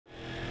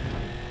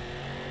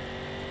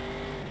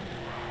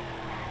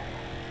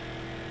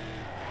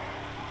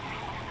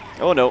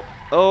Oh no.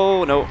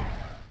 Oh no.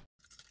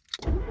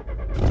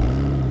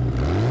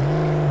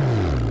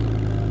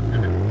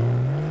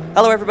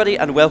 Hello everybody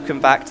and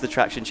welcome back to the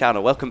Traxion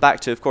channel. Welcome back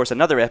to, of course,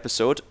 another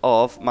episode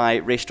of my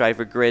Race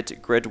Driver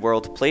Grid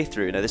World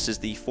playthrough. Now this is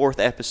the 4th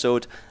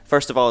episode.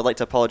 First of all, I'd like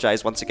to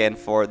apologise once again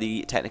for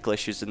the technical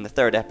issues in the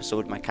 3rd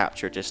episode. My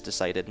capture just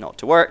decided not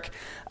to work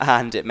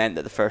and it meant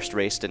that the first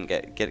race didn't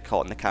get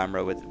caught in the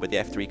camera with the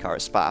F3 car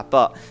at Spa.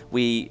 But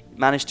we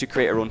managed to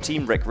create our own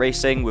team, Rick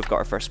Racing. We've got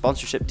our first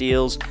sponsorship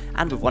deals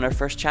and we've won our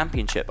first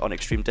championship on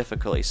extreme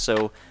difficulty.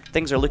 So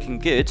things are looking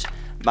good.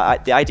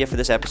 The idea for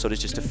this episode is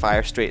just to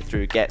fire straight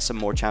through, get some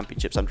more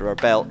championships under our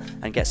belt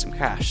and get some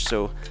cash.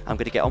 So I'm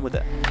going to get on with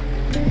it.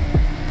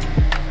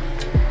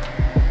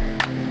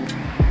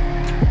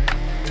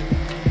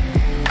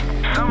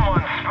 Someone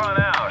spun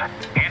out.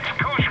 It's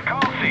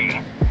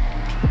Touge.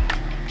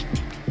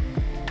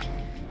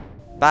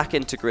 Back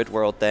into Grid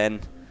World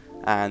then,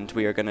 and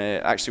we are going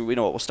to, actually, we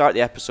know what, we'll start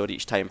the episode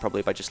each time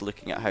probably by just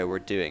looking at how we're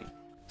doing.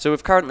 So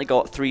we've currently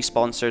got 3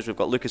 sponsors. We've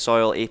got Lucas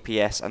Oil,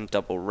 APS and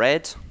Double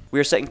Red. We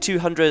are sitting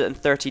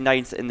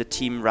 239th in the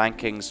team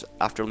rankings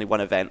after only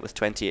one event with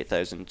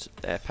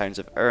 £28,000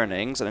 of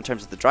earnings. And in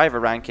terms of the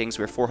driver rankings,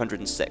 we're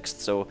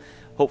 406th. So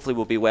hopefully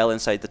we'll be well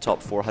inside the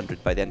top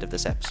 400 by the end of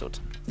this episode.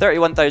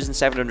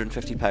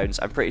 £31,750.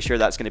 I'm pretty sure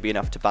that's going to be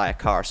enough to buy a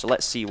car. So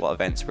let's see what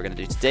events we're going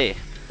to do today.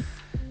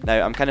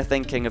 Now, I'm kind of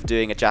thinking of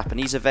doing a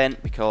Japanese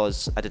event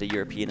because I did a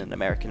European and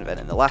American event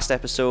in the last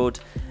episode.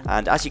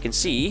 And as you can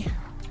see,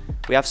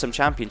 we have some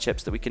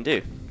championships that we can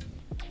do.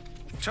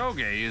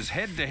 Touge is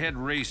head-to-head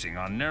racing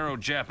on narrow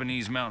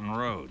Japanese mountain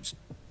roads.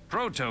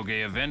 Pro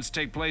Touge events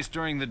take place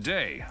during the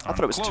day. I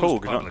thought it was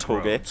Touge, not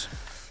Touge.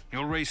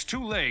 You'll race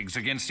 2 legs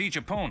against each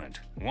opponent,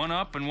 one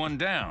up and one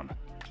down.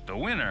 The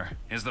winner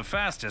is the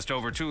fastest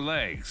over 2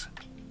 legs.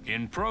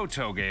 In Pro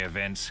Touge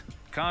events,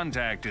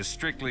 contact is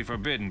strictly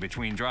forbidden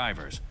between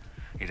drivers.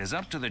 It is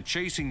up to the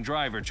chasing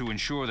driver to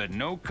ensure that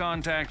no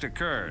contact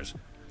occurs,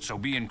 so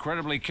be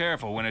incredibly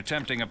careful when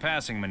attempting a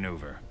passing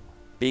maneuver.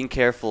 Being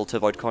careful to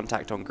avoid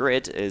contact on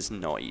grid is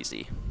not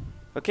easy.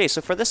 Okay,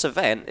 so for this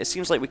event, it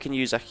seems like we can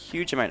use a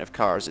huge amount of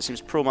cars. It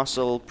seems pro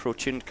muscle, pro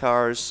tuned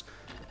cars,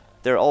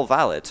 they're all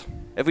valid.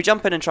 If we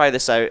jump in and try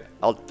this out,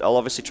 I'll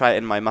obviously try it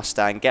in my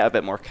Mustang, get a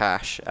bit more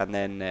cash, and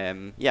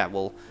then, yeah,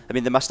 well, I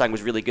mean, the Mustang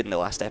was really good in the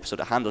last episode,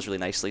 it handles really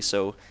nicely,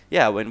 so,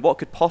 yeah, I mean, what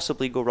could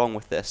possibly go wrong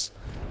with this?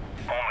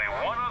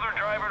 Only one other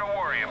driver to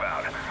worry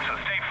about, so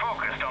stay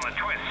focused on the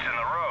twists in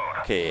the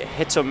road. Okay,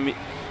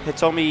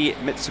 Hitomi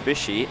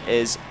Mitsubishi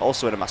is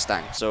also in a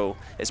Mustang, so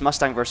it's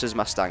Mustang versus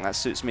Mustang, that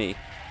suits me.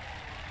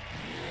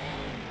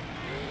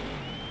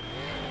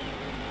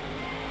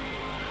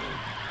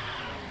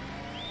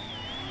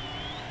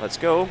 Let's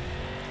go.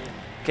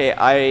 Okay,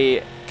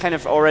 I kind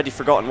of already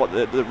forgotten what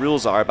the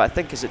rules are, but I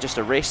think is it just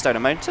a race down a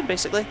mountain,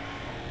 basically?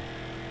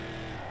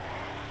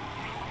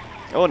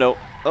 Oh no,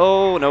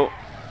 oh no.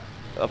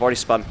 I've already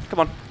spun. Come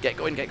on, get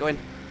going, get going.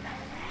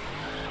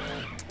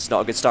 It's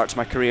not a good start to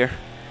my career.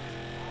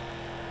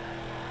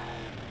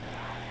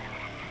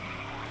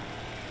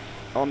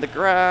 On the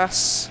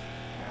grass.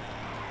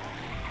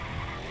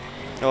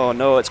 Oh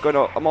no, it's going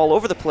to, I'm all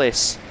over the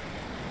place.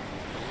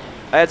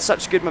 I had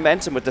such good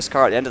momentum with this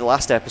car at the end of the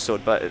last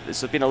episode, but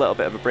it's been a little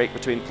bit of a break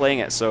between playing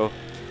it, so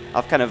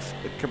I've kind of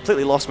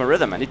completely lost my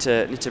rhythm. I need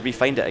to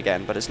re-find it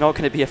again, but it's not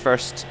going to be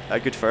a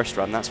good first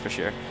run, that's for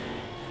sure.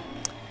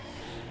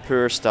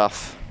 Poor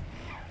stuff.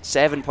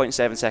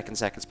 7.7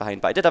 seconds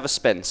behind, but I did have a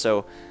spin,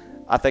 so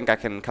I think I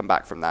can come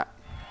back from that.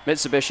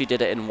 Mitsubishi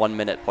did it in 1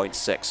 minute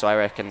 0.6, so I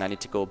reckon I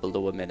need to go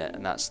below a minute,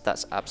 and that's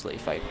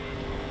absolutely fine.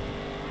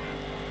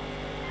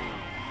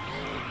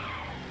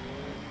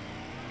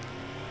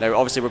 Now,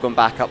 obviously, we're going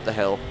back up the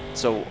hill,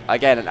 so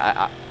again,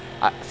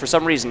 for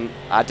some reason,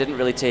 I didn't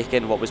really take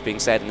in what was being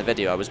said in the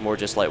video. I was more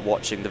just like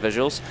watching the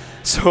visuals,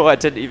 so I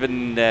didn't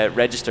even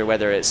register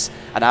whether it's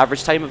an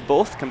average time of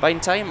both,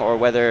 combined time, or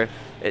whether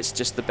it's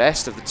just the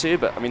best of the two.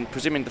 But I mean,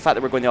 presuming the fact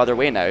that we're going the other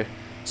way now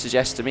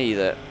suggests to me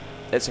that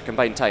it's a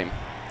combined time,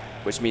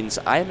 which means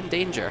I am in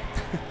danger.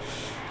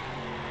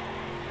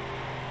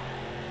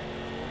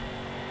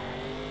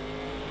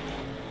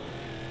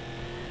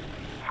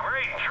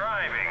 Great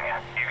driving.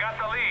 You got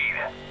the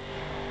lead.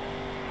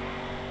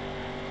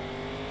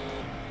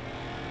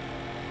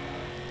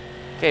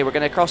 Okay, we're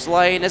going to cross the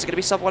line. Is it going to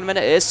be sub 1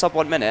 minute? It is sub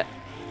 1 minute.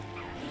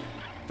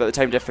 But the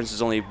time difference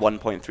is only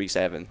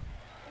 1.37.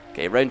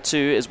 Okay, round 2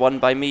 is won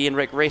by me and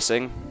Rick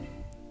Racing.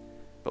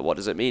 But what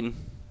does it mean?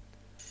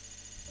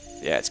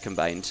 Yeah, it's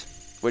combined,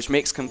 which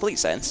makes complete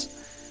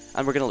sense.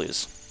 And we're going to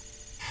lose.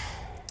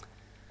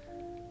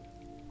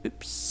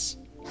 Oops.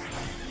 It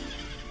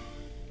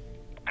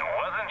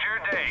wasn't your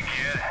day,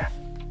 kid.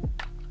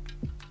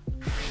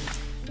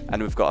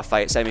 And we've got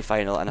a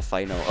semi-final and a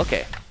final.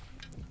 Okay.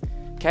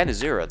 Ken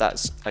Azura,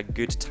 that's a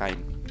good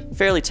time.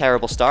 Fairly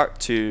terrible start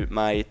to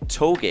my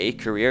Touge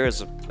career,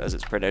 as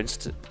it's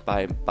pronounced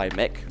by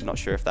Mick. I'm not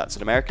sure if that's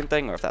an American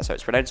thing or if that's how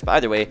it's pronounced, but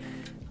either way,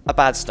 a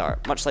bad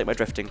start. Much like my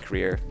drifting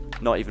career,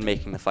 not even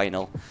making the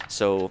final.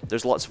 So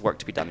there's lots of work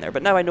to be done there.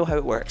 But now I know how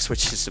it works,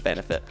 which is a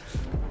benefit.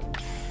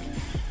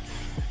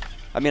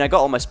 I mean, I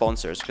got all my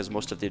sponsors because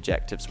most of the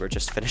objectives were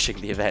just finishing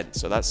the event,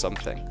 so that's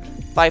something.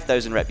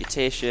 5,000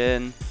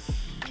 reputation,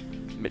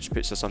 which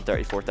puts us on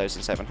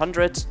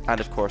 34,700, and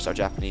of course our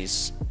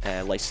Japanese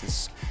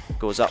license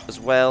goes up as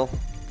well.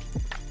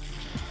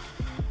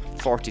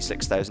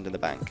 46,000 in the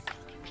bank.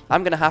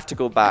 I'm going to have to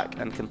go back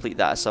and complete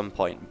that at some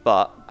point,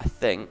 but I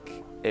think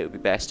it would be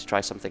best to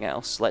try something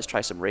else. Let's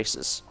try some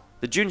races.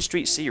 The June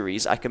Street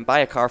Series, I can buy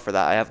a car for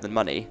that, I have the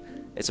money.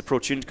 It's a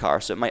pro-tuned car,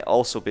 so it might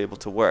also be able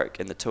to work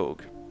in the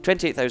Touge.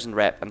 28,000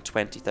 rep and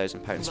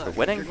 £20,000 for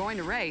winning. If you're going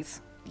to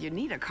race, you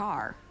need a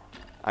car.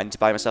 I need to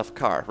buy myself a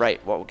car.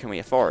 Right, what can we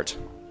afford?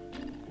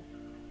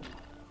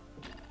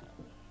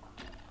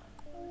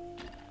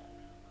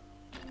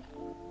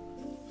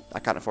 I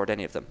can't afford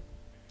any of them.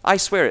 I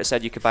swear it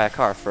said you could buy a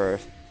car for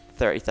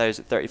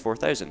 30,000,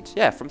 34,000.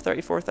 Yeah, from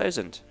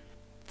 34,000.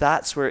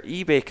 That's where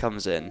eBay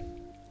comes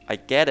in. I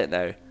get it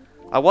now.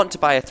 I want to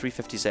buy a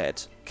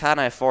 350Z. Can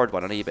I afford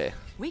one on eBay?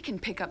 We can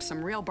pick up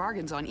some real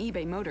bargains on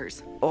eBay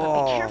Motors.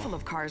 Oh. But be careful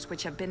of cars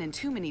which have been in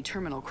too many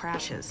terminal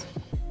crashes.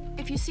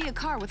 If you see a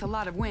car with a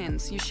lot of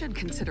wins, you should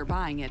consider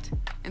buying it.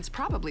 It's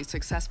probably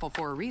successful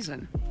for a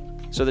reason.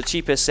 So the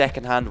cheapest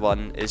second-hand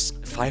one is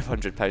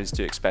 £500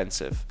 too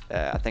expensive.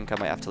 I think I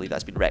might have to leave that.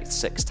 It's been wrecked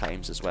 6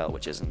 times as well,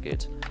 which isn't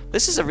good.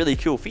 This is a really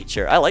cool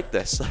feature. I like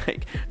this.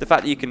 Like the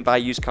fact that you can buy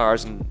used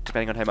cars, and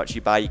depending on how much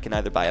you buy, you can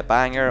either buy a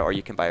banger or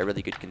you can buy a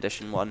really good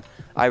condition one.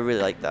 I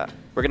really like that.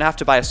 We're gonna have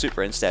to buy a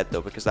Supra instead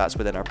though, because that's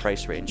within our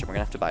price range, and we're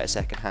gonna have to buy a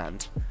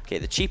second-hand. Okay,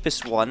 the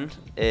cheapest one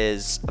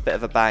is a bit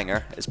of a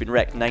banger. It's been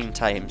wrecked 9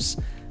 times.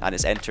 And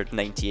it's entered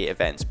 98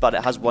 events, but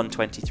it has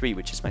 123,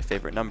 which is my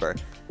favourite number.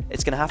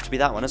 It's going to have to be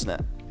that one, isn't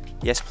it?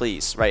 Yes,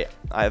 please. Right,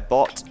 I have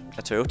bought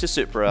a Toyota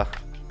Supra.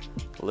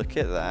 Look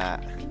at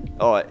that.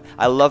 Oh,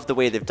 I love the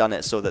way they've done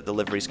it so that the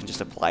liveries can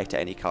just apply to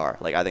any car.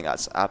 Like, I think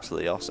that's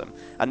absolutely awesome.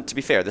 And to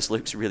be fair, this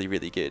looks really,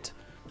 really good.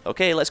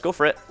 Okay, let's go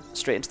for it.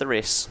 Straight into the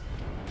race.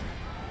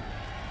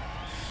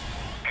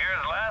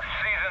 Here's last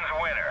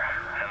season's winner,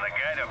 and the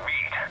guy to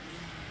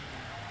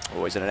beat.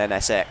 Oh, he's in an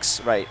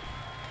NSX. Right.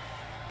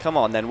 Come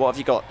on then, what have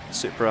you got,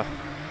 Supra?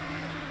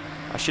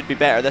 I should be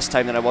better this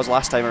time than I was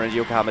last time around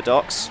Yokohama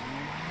docks.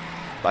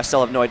 But I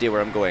still have no idea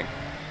where I'm going.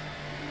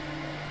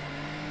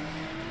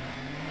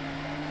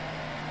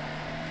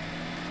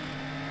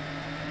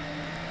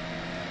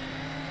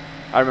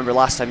 I remember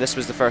last time this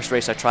was the first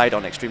race I tried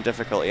on extreme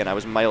difficulty and I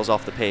was miles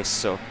off the pace,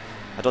 so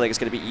I don't think it's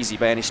going to be easy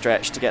by any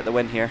stretch to get the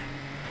win here.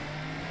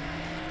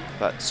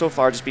 But so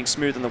far, just being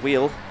smooth on the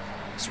wheel,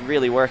 it's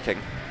really working.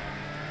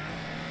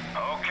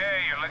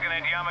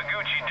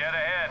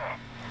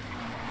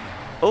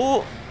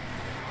 Oh,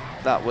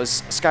 that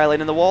was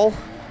Skyline in the wall.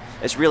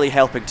 It's really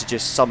helping to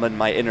just summon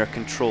my inner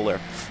controller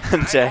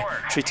and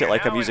treat it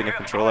like I'm using a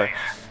controller.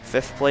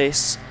 5th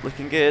place,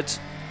 looking good.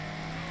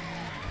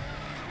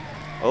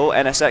 Oh,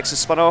 NSX has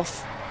spun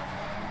off.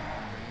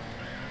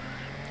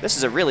 This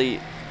is a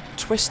really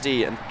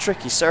twisty and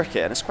tricky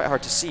circuit, and it's quite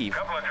hard to see.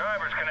 Couple of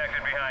drivers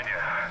connected behind you.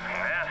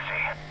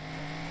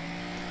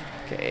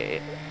 Nasty.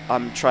 Okay,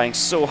 I'm trying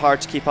so hard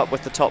to keep up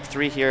with the top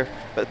 3 here,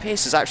 but the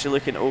pace is actually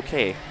looking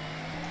okay.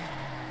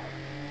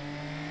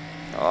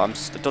 Oh, I don't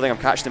think I'm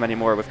catching them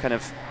anymore. We've kind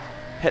of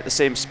hit the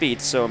same speed,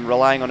 so I'm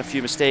relying on a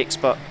few mistakes,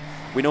 but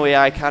we know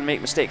AI can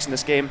make mistakes in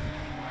this game.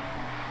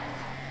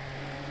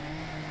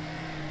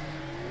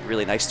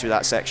 Really nice through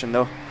that section,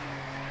 though.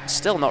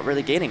 Still not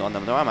really gaining on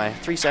them, though, am I?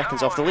 3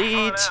 seconds off the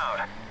lead.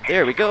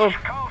 There we go.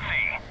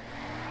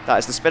 That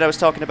is the spin I was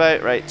talking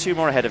about. Right, 2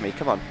 more ahead of me.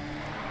 Come on.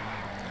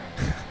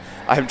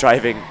 I'm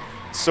driving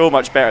so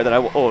much better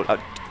than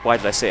why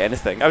did I say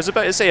anything? I was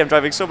about to say I'm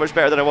driving so much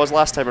better than I was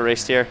last time I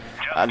raced here,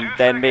 and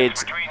then made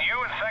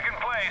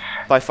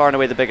by far and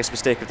away the biggest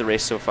mistake of the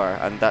race so far,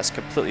 and that's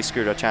completely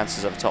screwed our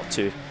chances of a top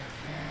 2.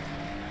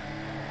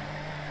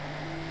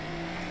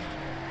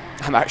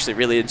 I'm actually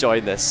really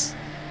enjoying this.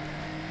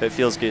 It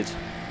feels good.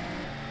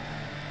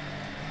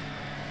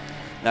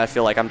 Now I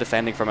feel like I'm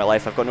defending for my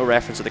life. I've got no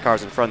reference to the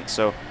cars in front,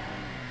 so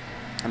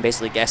I'm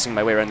basically guessing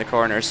my way around the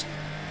corners,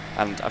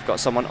 and I've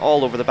got someone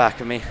all over the back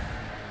of me.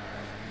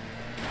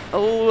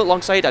 Oh,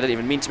 alongside. I didn't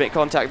even mean to make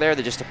contact there.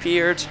 They just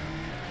appeared.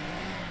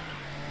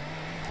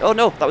 Oh,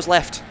 no. That was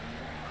left.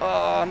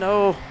 Oh,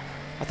 no.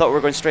 I thought we were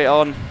going straight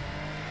on.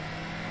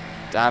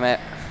 Damn it.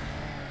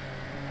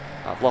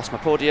 I've lost my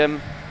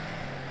podium.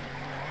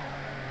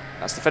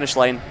 That's the finish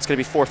line. It's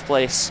going to be 4th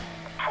place.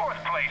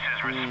 4th place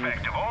is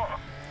respectable.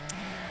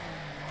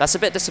 That's a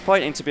bit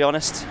disappointing, to be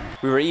honest.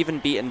 We were even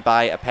beaten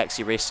by a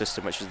Pexi Race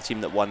System, which was the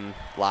team that won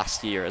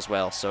last year as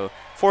well. So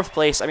 4th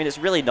place, I mean, it's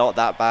really not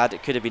that bad.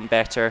 It could have been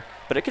better,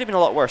 but it could have been a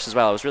lot worse as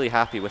well. I was really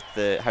happy with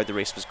how the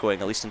race was going,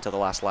 at least until the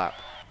last lap.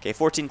 Okay,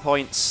 14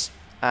 points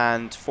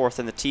and 4th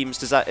in the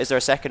teams. Is there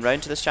a second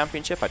round to this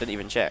championship? I didn't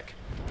even check.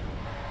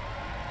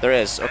 There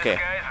is, okay. This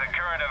guy's the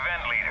current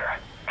event leader.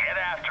 Get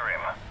after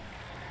him.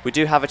 We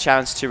do have a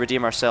chance to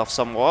redeem ourselves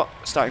somewhat.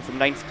 Starting from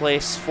 9th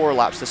place, 4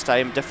 laps this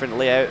time, different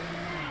layout.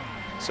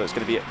 So it's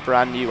going to be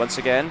brand new once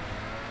again.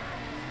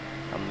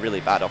 I'm really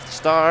bad off the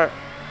start.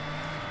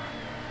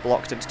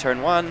 Blocked into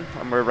turn 1,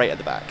 and we're right at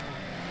the back.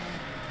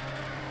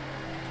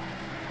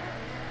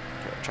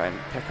 Try and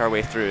pick our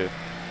way through.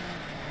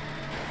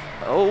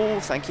 Oh,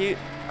 thank you.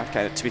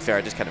 To be fair,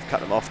 I just kind of cut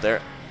them off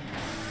there.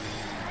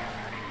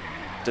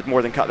 Did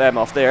more than cut them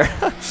off there.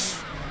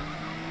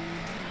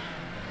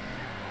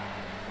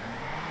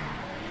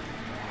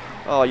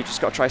 Oh, you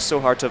just got to try so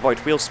hard to avoid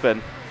wheel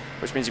spin,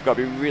 which means you've got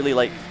to be really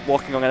like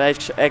walking on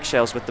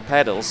eggshells with the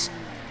pedals.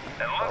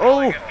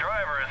 Oh!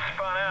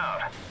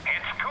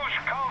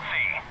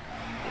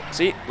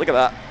 See, look at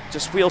that.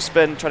 Just wheel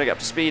spin, trying to get up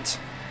to speed.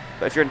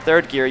 But if you're in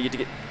third gear,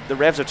 the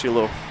revs are too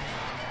low.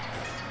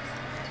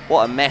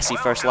 What a messy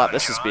first lap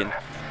this has been.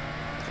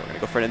 So we're going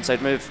to go for an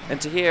inside move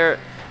into here.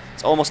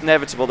 It's almost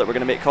inevitable that we're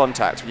going to make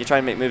contact. When you try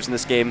and make moves in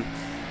this game,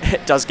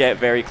 it does get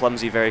very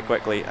clumsy very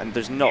quickly, and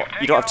you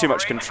don't have too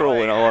much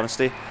control, in all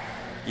honesty.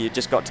 You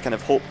just got to kind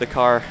of hope the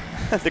car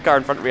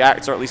in front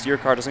reacts, or at least your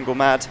car doesn't go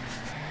mad.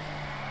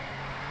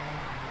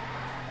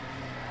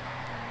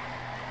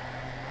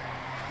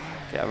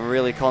 Okay, I'm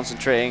really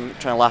concentrating,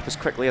 trying to lap as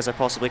quickly as I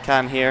possibly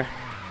can here,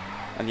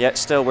 and yet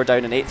still we're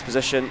down in 8th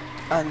position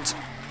and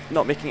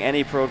not making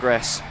any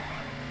progress.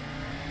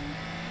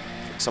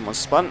 Someone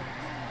spun.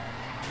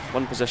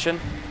 1 position.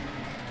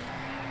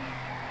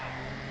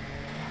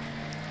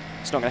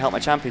 It's not going to help my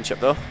championship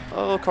though.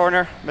 Oh,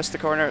 corner. Missed the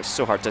corner. It's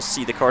so hard to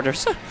see the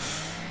corners.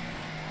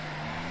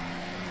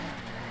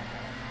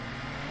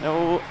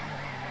 No.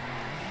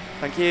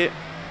 Thank you.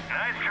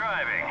 Nice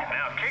driving.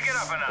 Now kick it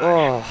up a notch.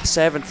 Oh,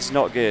 7th is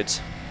not good.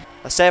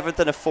 A 7th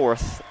and a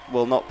 4th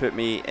will not put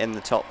me in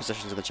the top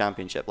positions of the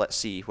championship. Let's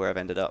see where I've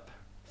ended up.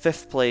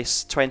 5th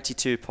place,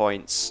 22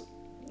 points.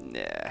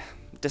 Yeah,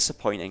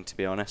 disappointing to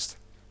be honest.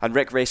 And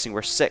Rick Racing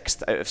were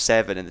 6th out of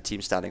 7 in the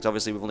team standings.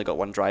 Obviously we've only got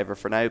 1 driver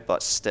for now,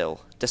 but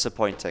still,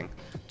 disappointing.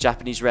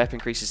 Japanese rep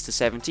increases to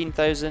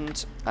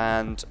 17,000,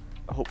 and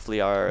hopefully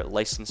our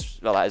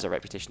license, well that is our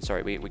reputation,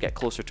 sorry, we get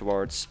closer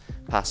towards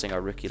passing our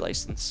rookie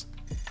license.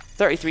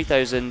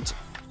 33,000,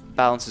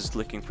 balance is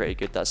looking pretty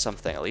good, that's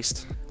something at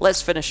least.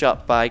 Let's finish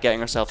up by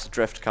getting ourselves a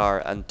drift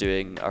car and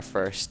doing our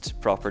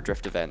first proper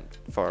drift event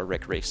for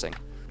Rick Racing.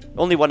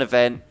 Only 1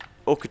 event,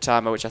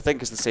 Okutama, which I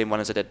think is the same one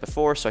as I did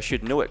before, so I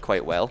should know it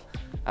quite well.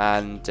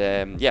 And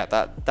yeah,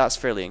 that's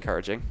fairly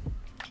encouraging.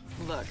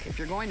 Look, if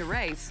you're going to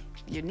race,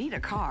 you need a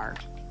car.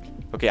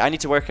 Okay, I need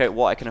to work out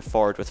what I can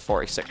afford with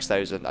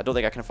 46,000. I don't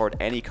think I can afford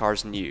any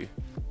cars new.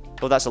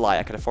 Oh, that's a lie.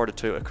 I can afford a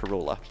Toyota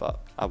Corolla, but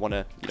I want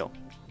to, you know,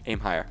 aim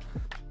higher.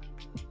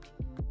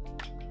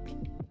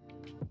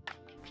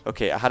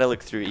 Okay, I had a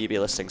look through eBay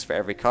listings for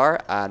every car,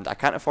 and I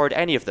can't afford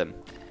any of them.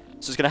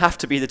 So it's going to have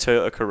to be the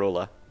Toyota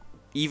Corolla.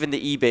 Even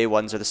the eBay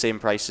ones are the same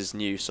price as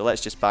new, so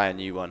let's just buy a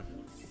new one.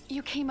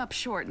 You came up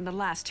short in the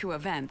last 2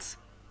 events.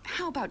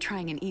 How about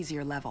trying an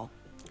easier level?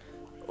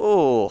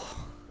 Oh,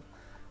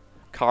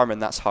 Carmen,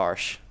 that's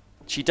harsh.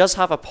 She does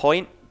have a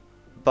point,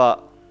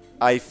 but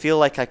I feel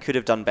like I could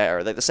have done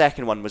better. Like the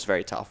second one was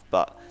very tough,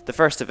 but the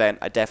first event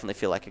I definitely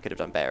feel like I could have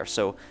done better.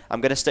 So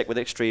I'm going to stick with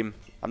Extreme.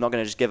 I'm not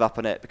going to just give up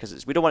on it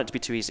because we don't want it to be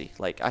too easy.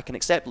 Like I can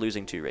accept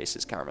losing 2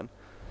 races, Carmen.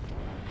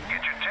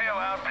 Get your tail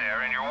out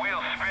there and your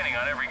wheels spinning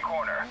on every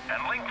corner,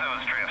 and link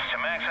those drifts to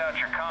max out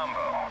your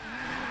combo.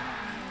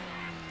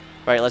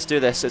 Right, let's do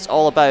this. It's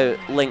all about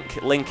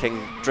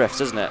linking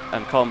drifts, isn't it?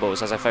 And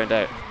combos, as I found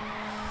out.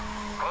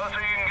 Closer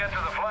you can get to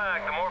the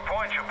flag, the more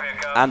points you'll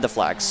pick up. And the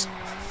flags.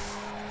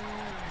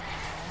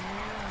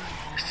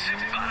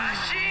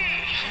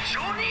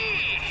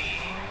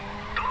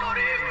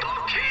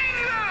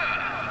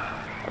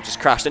 I've just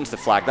crashed into the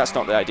flag. That's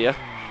not the idea.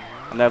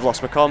 And now I've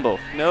lost my combo.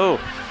 No.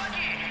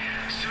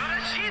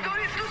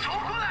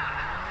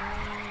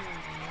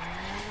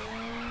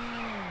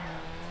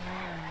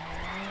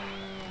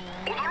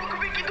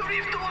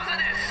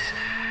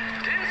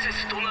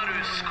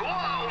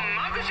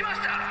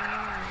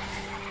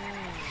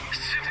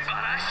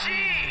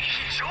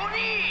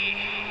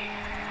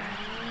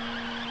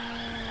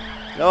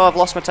 No, I've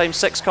lost my time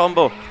 6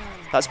 combo.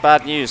 That's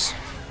bad news.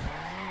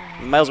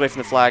 I'm miles away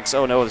from the flags.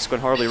 Oh no, this is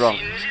going horribly wrong.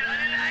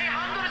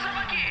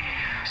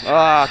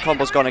 Ah,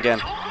 combo's gone again.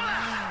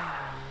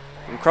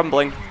 I'm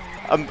crumbling.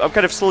 I'm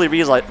kind of slowly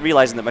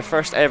realizing that my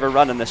first ever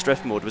run in this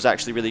drift mode was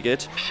actually really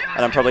good,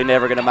 and I'm probably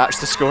never going to match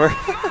the score.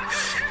 Because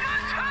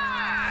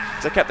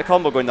I kept the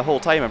combo going the whole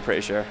time, I'm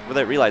pretty sure,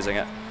 without realizing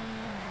it.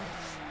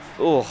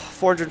 Oh,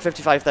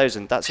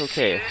 455,000, that's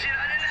okay.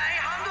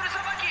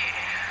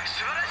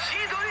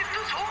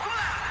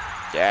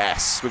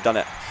 Yes, we've done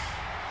it.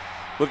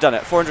 We've done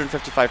it,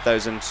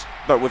 455,000,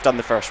 but we've done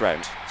the first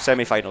round.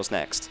 Semi-finals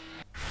next.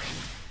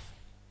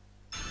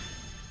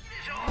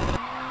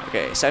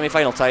 Okay,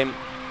 semi-final time.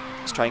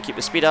 Let's try and keep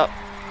the speed up.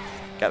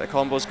 Get the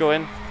combos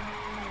going.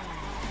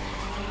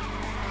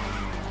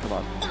 Come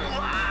on.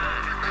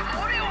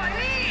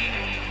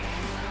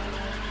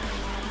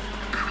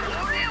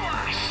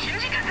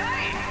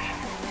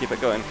 Keep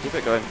it going, keep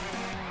it going.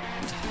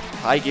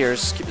 High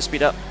gears, keep the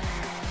speed up.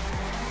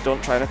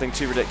 Don't try anything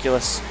too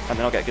ridiculous, and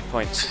then I'll get good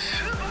points.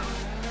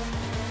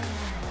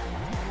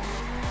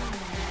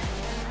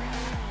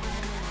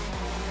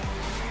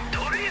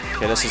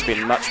 Okay, this has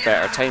been much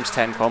better. Times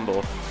 10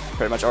 combo.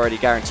 Pretty much already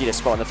guaranteed a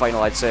spot in the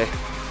final, I'd say.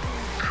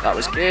 That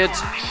was good.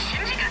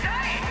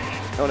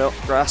 Oh no,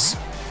 grass.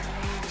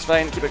 It's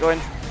fine, keep it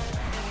going.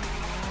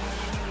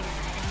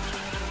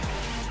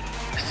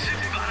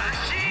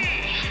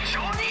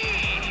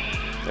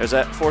 There's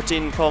it,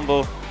 14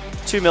 combo,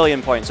 2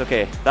 million points.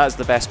 Okay, that's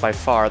the best by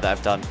far that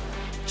I've done.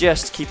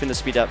 Just keeping the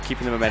speed up,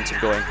 keeping the momentum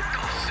going.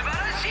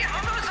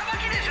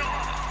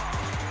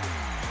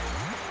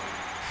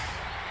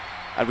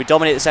 And we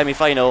dominate the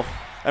semi-final,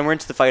 and we're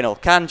into the final.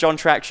 Can John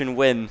Traxion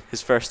win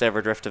his first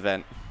ever drift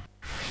event?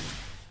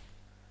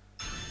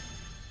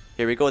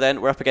 Here we go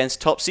then, we're up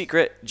against Top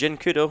Secret, Jin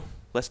Kudo.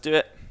 Let's do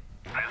it.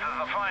 This is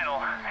the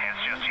final.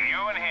 It's just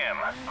you and him.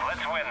 Let's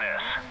win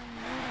this.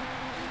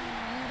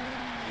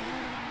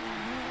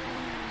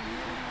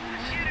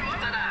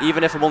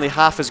 Even if I'm only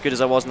half as good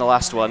as I was in the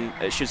last one,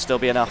 it should still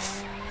be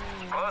enough.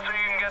 The closer you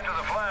can get to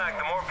the flag,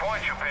 the more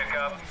points you pick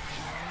up.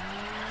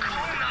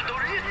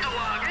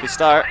 Good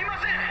start.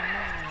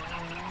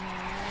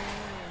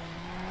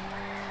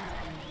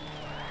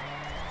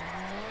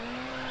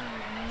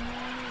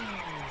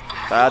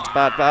 Bad,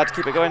 bad, bad.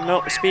 Keep it going.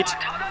 No, speed.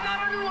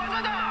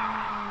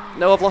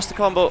 No, I've lost the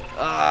combo.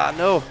 Ah,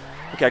 no.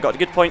 Okay, I got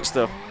good points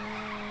though.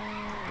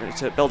 I need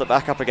to build it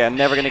back up again.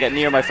 Never going to get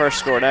near my first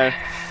score now.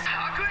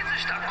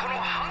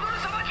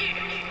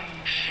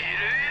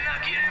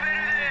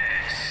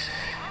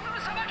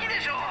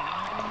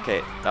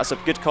 Okay, that's a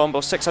good combo,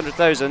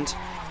 600,000.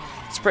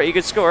 It's a pretty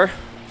good score.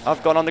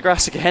 I've gone on the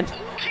grass again.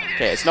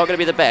 Okay, it's not going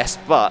to be the best,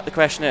 but the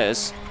question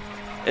is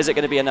it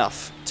going to be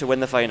enough to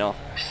win the final?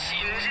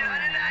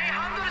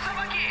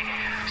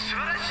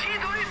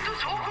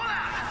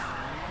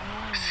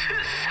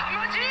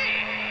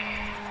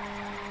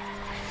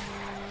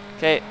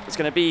 Okay, it's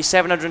going to be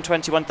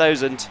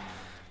 721,000.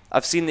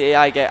 I've seen the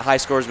AI get high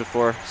scores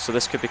before, so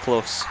this could be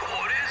close.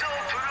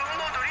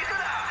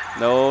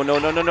 No, no,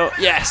 no, no, no.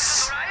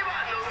 Yes!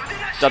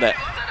 Done it.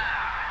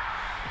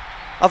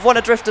 I've won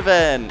a drift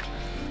event!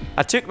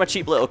 I took my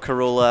cheap little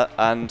Corolla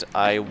and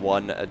I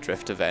won a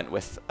drift event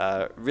with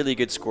a really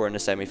good score in the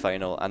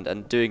semi-final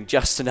and doing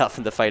just enough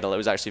in the final. It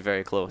was actually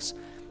very close.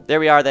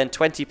 There we are then,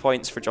 20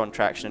 points for John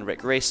Traxion and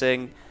Rick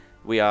Racing.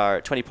 We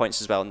are 20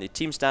 points as well in the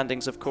team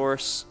standings, of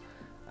course.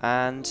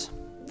 And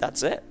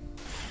that's it.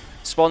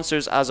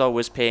 Sponsors, as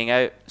always, paying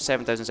out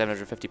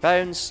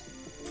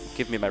 £7,750.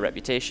 Give me my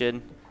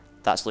reputation.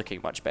 That's looking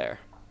much better.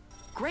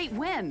 Great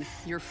win!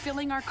 You're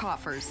filling our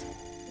coffers.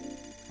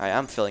 I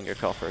am filling your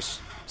coffers.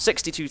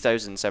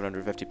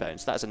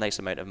 £62,750. That's a nice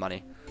amount of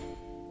money.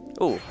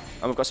 Oh,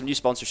 and we've got some new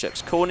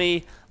sponsorships.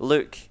 Coney,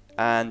 Luke,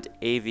 and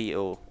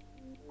AVO.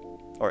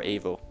 Or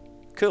AVO.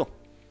 Cool.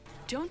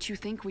 Don't you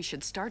think we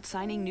should start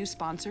signing new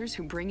sponsors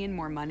who bring in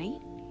more money?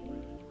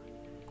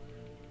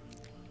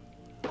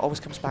 It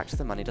always comes back to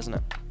the money, doesn't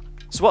it?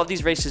 So what have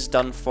these races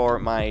done for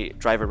my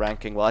driver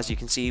ranking? Well, as you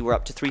can see, we're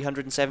up to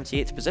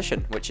 378th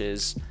position, which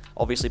is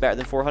obviously better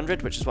than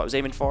 400, which is what I was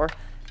aiming for.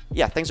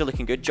 Yeah, things are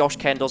looking good. Josh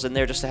Kendall's in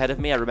there just ahead of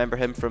me. I remember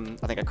him from,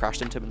 I think I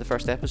crashed into him in the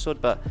first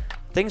episode, but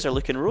things are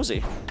looking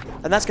rosy.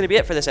 And that's going to be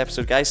it for this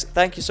episode, guys.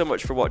 Thank you so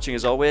much for watching,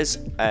 as always.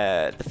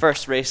 The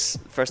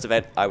first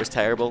event, I was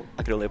terrible.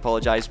 I can only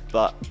apologise,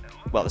 but,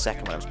 well, the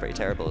second one I was pretty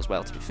terrible as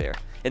well, to be fair.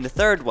 In the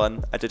third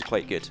one, I did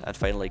quite good and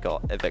finally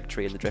got a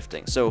victory in the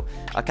drifting. So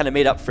I kind of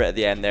made up for it at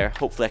the end there.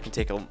 Hopefully I can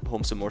take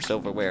home some more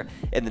silverware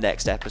in the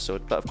next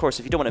episode. But of course,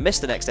 if you don't want to miss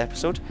the next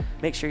episode,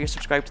 make sure you're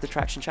subscribed to the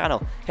Traxion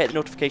channel. Hit the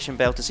notification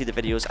bell to see the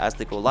videos as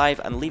they go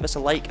live, and leave us a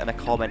like and a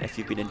comment if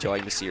you've been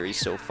enjoying the series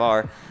so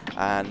far.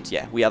 And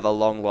yeah, we have a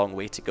long, long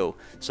way to go.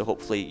 So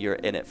hopefully you're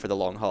in it for the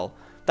long haul.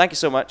 Thank you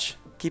so much,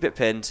 keep it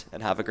pinned,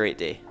 and have a great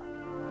day.